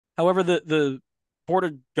However, the Board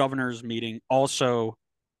of Governors meeting also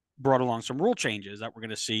brought along some rule changes that we're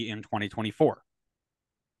going to see in 2024.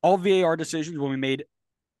 All VAR decisions will be made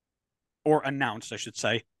or announced, I should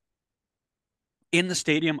say, in the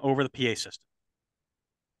stadium over the PA system.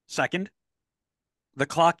 Second, the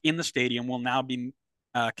clock in the stadium will now be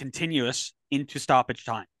continuous into stoppage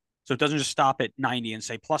time. So it doesn't just stop at 90 and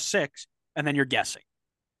say +6, and then you're guessing.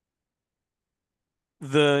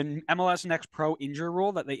 The MLS Next Pro injury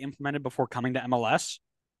rule that they implemented before coming to MLS,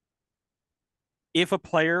 if a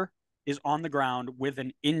player is on the ground with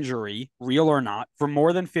an injury, real or not, for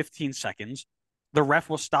more than 15 seconds, the ref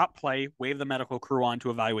will stop play, wave the medical crew on to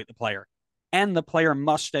evaluate the player, and the player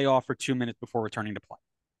must stay off for 2 minutes before returning to play.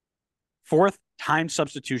 Fourth, time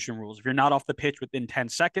substitution rules. If you're not off the pitch within 10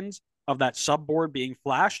 seconds of that sub board being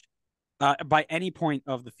flashed by any point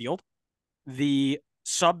of the field, the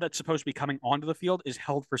sub that's supposed to be coming onto the field is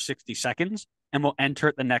held for 60 seconds and will enter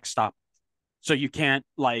at the next stop. So you can't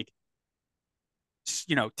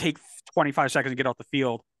take 25 seconds to get off the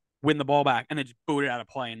field, win the ball back, and then just boot it out of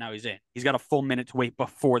play, and now he's in. He's got a full minute to wait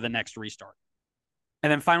before the next restart.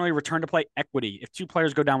 And then finally, return to play equity. If two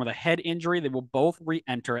players go down with a head injury, they will both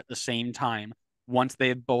re-enter at the same time once they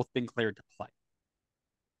have both been cleared to play.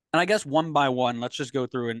 And I guess one by one, let's just go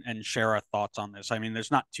through and share our thoughts on this. I mean, there's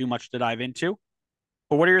not too much to dive into,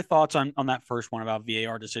 but what are your thoughts on that first one about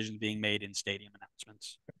VAR decisions being made in stadium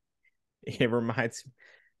announcements? It reminds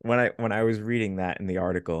when I was reading that in the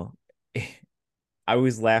article, I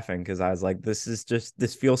was laughing because I was like,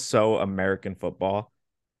 this feels so American football.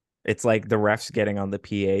 It's like the refs getting on the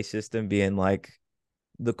PA system being like,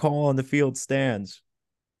 the call on the field stands.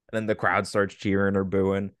 And then the crowd starts cheering or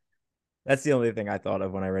booing. That's the only thing I thought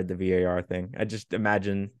of when I read the VAR thing. I just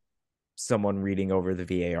imagine someone reading over the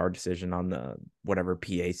VAR decision on the whatever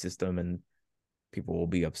PA system, and people will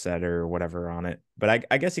be upset or whatever on it. But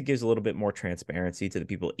I guess it gives a little bit more transparency to the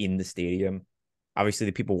people in the stadium. Obviously,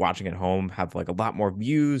 the people watching at home have like a lot more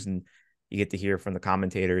views and you get to hear from the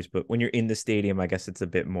commentators. But when you're in the stadium, I guess it's a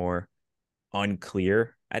bit more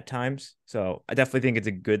unclear at times. So I definitely think it's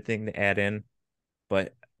a good thing to add in,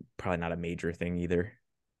 but probably not a major thing either.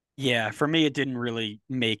 Yeah, for me, it didn't really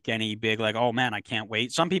make any big, like, oh man, I can't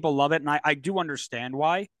wait. Some people love it, and I do understand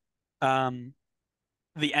why. Um,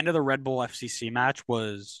 the end of the Red Bull FCC match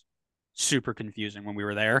was super confusing when we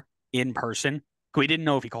were there in person. We didn't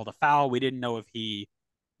know if he called a foul. We didn't know if he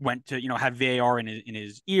went to, have VAR in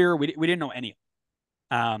his ear. We didn't know any.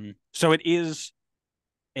 So it is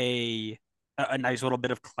a a nice little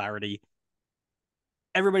bit of clarity.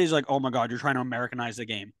 Everybody's like, "Oh my God, you're trying to Americanize the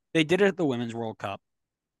game." They did it at the Women's World Cup.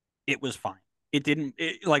 It was fine. It didn't.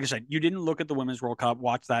 Like I said, you didn't look at the Women's World Cup,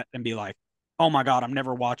 watch that, and be like, "Oh my God, I'm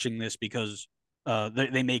never watching this because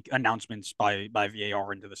they make announcements by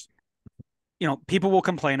VAR into this." People will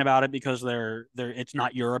complain about it because they're it's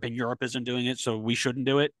not Europe and Europe isn't doing it, so we shouldn't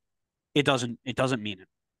do it. It doesn't mean it.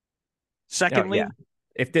 Oh yeah.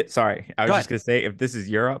 Secondly, Sorry, I go was ahead. just gonna say if this is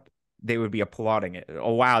Europe, they would be applauding it.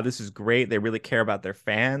 Oh wow, this is great. They really care about their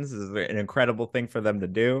fans. This is an incredible thing for them to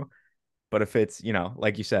do. But if it's,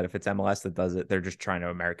 like you said, if it's MLS that does it, they're just trying to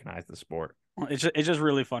Americanize the sport. It's just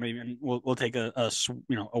really funny, and we'll take a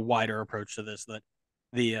wider approach to this. That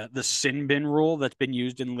the sin bin rule that's been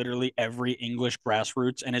used in literally every English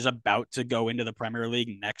grassroots and is about to go into the Premier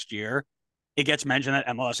League next year. It gets mentioned that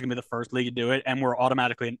MLS is gonna be the first league to do it, and we're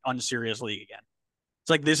automatically an unserious league again. It's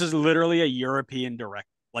like this is literally a European direct.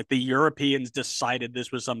 Like the Europeans decided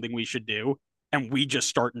this was something we should do, and we just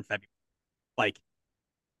start in February. Like,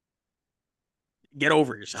 get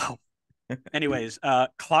over yourself. Anyways,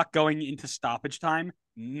 clock going into stoppage time,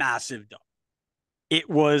 massive dub. It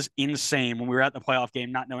was insane when we were at the playoff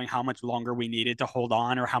game, not knowing how much longer we needed to hold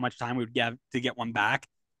on or how much time we would get to get one back.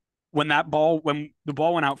 When the ball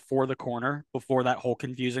went out for the corner before that whole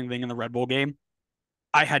confusing thing in the Red Bull game,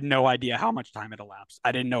 I had no idea how much time had elapsed.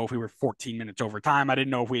 I didn't know if we were 14 minutes over time. I didn't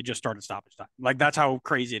know if we had just started stoppage time. Like that's how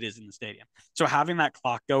crazy it is in the stadium. So having that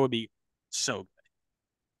clock go would be so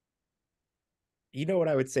You know what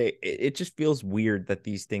I would say? It just feels weird that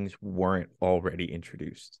these things weren't already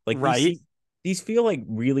introduced. good. Like Right? these feel like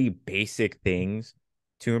really basic things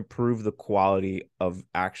to improve the quality of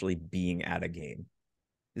actually being at a game.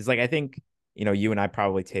 It's like I think, you and I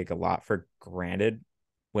probably take a lot for granted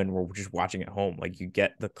when we're just watching at home. Like you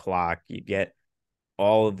get the clock, you get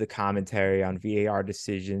all of the commentary on VAR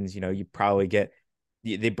decisions. You probably get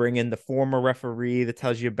they bring in the former referee that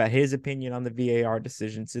tells you about his opinion on the VAR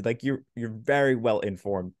decisions. So like you're very well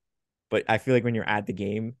informed. But I feel like when you're at the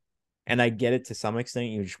game, and I get it to some extent,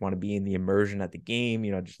 you just want to be in the immersion at the game,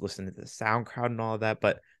 just listen to the sound crowd and all of that.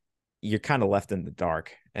 But you're kind of left in the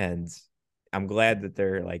dark, and I'm glad that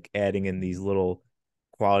they're like adding in these little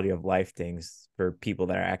quality of life things for people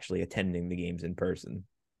that are actually attending the games in person.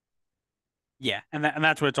 Yeah, and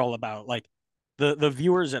that's what it's all about. Like the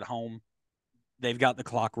viewers at home, they've got the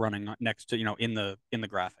clock running next to, in the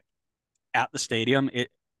graphic. At the stadium,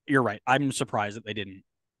 you're right. I'm surprised that they didn't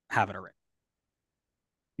have it already.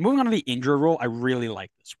 Moving on to the injury rule, I really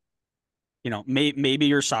like this. Maybe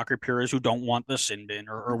your soccer purists who don't want the sin bin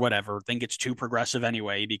or whatever think it's too progressive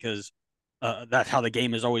anyway because that's how the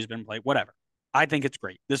game has always been played. Whatever. I think it's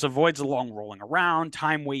great. This avoids the long rolling around,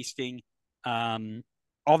 time wasting, um,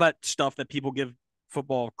 all that stuff that people give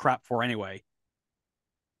football crap for anyway.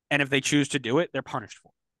 And if they choose to do it, they're punished for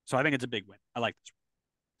it. So I think it's a big win. I like this.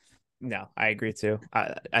 No, I agree too.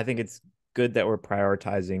 I think it's good that we're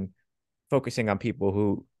prioritizing focusing on people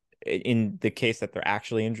who, in the case that they're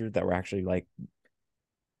actually injured, that we're actually like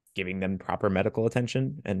giving them proper medical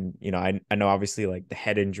attention. And, I know obviously like the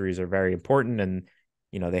head injuries are very important and,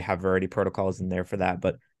 they have already protocols in there for that.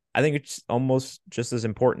 But I think it's almost just as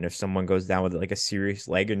important if someone goes down with like a serious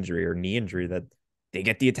leg injury or knee injury that they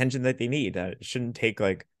get the attention that they need. It shouldn't take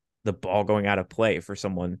like the ball going out of play for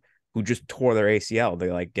someone who just tore their ACL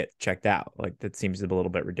to like get checked out. Like that seems a little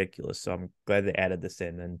bit ridiculous. So I'm glad they added this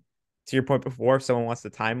in. And to your point before, if someone wants to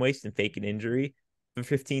time waste and fake an injury for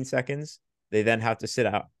 15 seconds, they then have to sit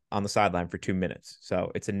out on the sideline for 2 minutes.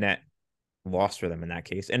 So it's a net loss for them in that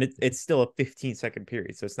case. And it's still a 15-second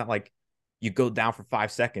period. So it's not like you go down for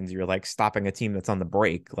 5 seconds, you're like stopping a team that's on the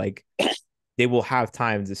break. Like they will have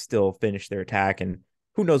time to still finish their attack. And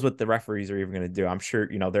who knows what the referees are even going to do. I'm sure,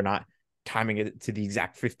 they're not timing it to the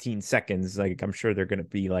exact 15 seconds. Like I'm sure they're going to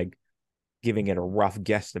be like giving it a rough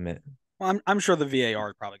guesstimate. Well, I'm sure the VAR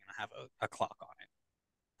is probably going to have a clock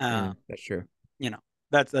on it. That's true. You know,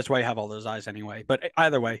 that's why you have all those eyes anyway. But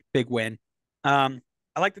either way, big win.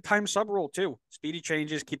 I like the time sub rule too. Speedy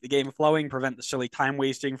changes, keep the game flowing, prevent the silly time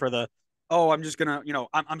wasting for the, oh, I'm just gonna,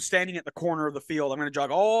 I'm standing at the corner of the field. I'm gonna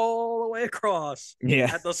jog all the way across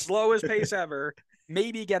Yeah. at the slowest pace ever.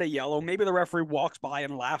 Maybe get a yellow. Maybe the referee walks by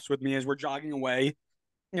and laughs with me as we're jogging away.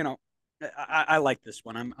 You know, I like this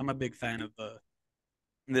one. I'm a big fan of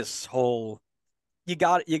this whole. You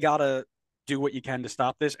gotta do what you can to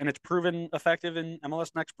stop this, and it's proven effective in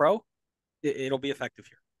MLS Next Pro. It'll be effective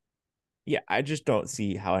here. Yeah, I just don't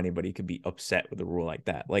see how anybody could be upset with a rule like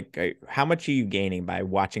that. Like, how much are you gaining by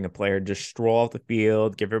watching a player just stroll off the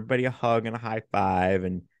field, give everybody a hug and a high five,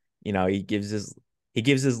 and he gives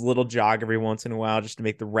his little jog every once in a while just to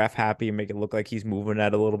make the ref happy and make it look like he's moving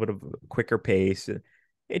at a little bit of a quicker pace.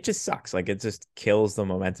 It just sucks. Like, it just kills the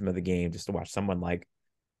momentum of the game just to watch someone like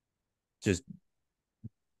just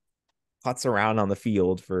putz around on the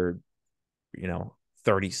field for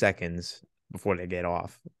 30 seconds before they get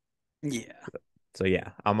off. Yeah. So yeah,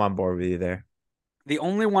 I'm on board with you there. The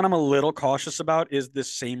only one I'm a little cautious about is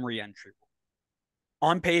this same reentry.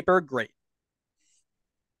 On paper, great.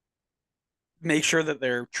 Make sure that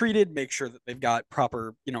they're treated, make sure that they've got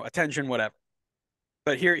proper, attention, whatever.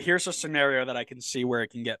 But here's a scenario that I can see where it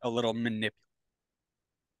can get a little manipulated.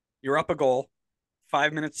 You're up a goal,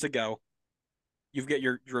 5 minutes to go.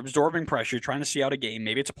 You're absorbing pressure, you're trying to see out a game.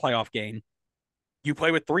 Maybe it's a playoff game. You play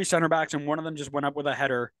with three center backs, and one of them just went up with a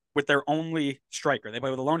header with their only striker. They play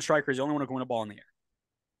with a lone striker. He's the only one who can win a ball in the air.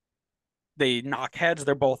 They knock heads.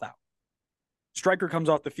 They're both out. Striker comes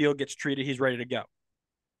off the field, gets treated. He's ready to go.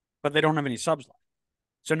 But they don't have any subs left.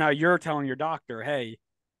 So now you're telling your doctor, hey,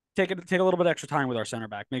 take a little bit extra time with our center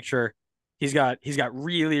back. Make sure he's got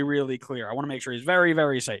really, really clear. I want to make sure he's very,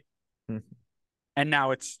 very safe. Mm-hmm. And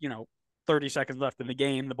now it's, 30 seconds left in the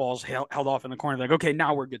game. The ball's held off in the corner. They're like, okay,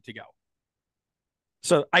 now we're good to go.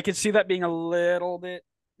 So I could see that being a little bit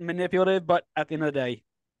manipulative, but at the end of the day,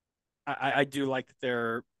 I do like that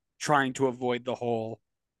they're trying to avoid the whole,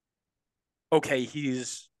 okay,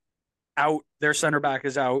 he's out, their center back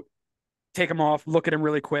is out, take him off, look at him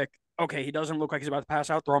really quick. Okay, he doesn't look like he's about to pass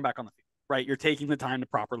out, throw him back on the field, right? You're taking the time to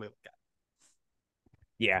properly look at it.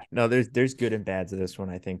 Yeah, no, there's good and bad to this one,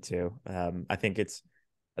 I think too. I think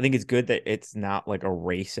it's good that it's not like a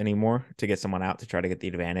race anymore to get someone out to try to get the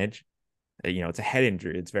advantage. It's a head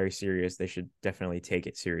injury. It's very serious. They should definitely take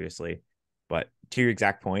it seriously. But to your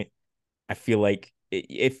exact point, I feel like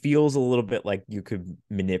it feels a little bit like you could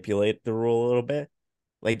manipulate the rule a little bit.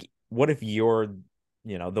 Like, what if you're,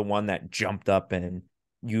 the one that jumped up and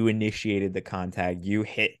you initiated the contact, you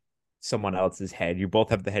hit someone else's head, you both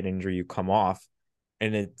have the head injury, you come off,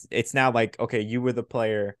 and it's now like, okay, you were the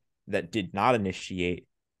player that did not initiate,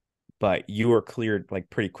 but you were cleared like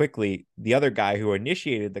pretty quickly. The other guy who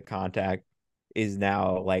initiated the contact is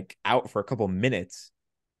now like out for a couple minutes.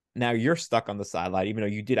 Now you're stuck on the sideline, even though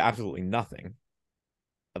you did absolutely nothing.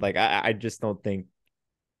 Like I just don't think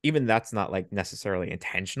even that's not like necessarily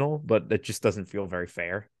intentional, but it just doesn't feel very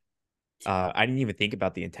fair. I didn't even think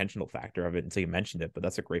about the intentional factor of it until you mentioned it, but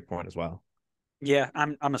that's a great point as well. Yeah,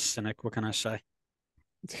 I'm a cynic. What can I say?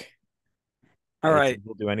 All It's right.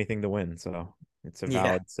 will do anything to win, so it's a Yeah.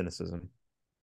 valid cynicism.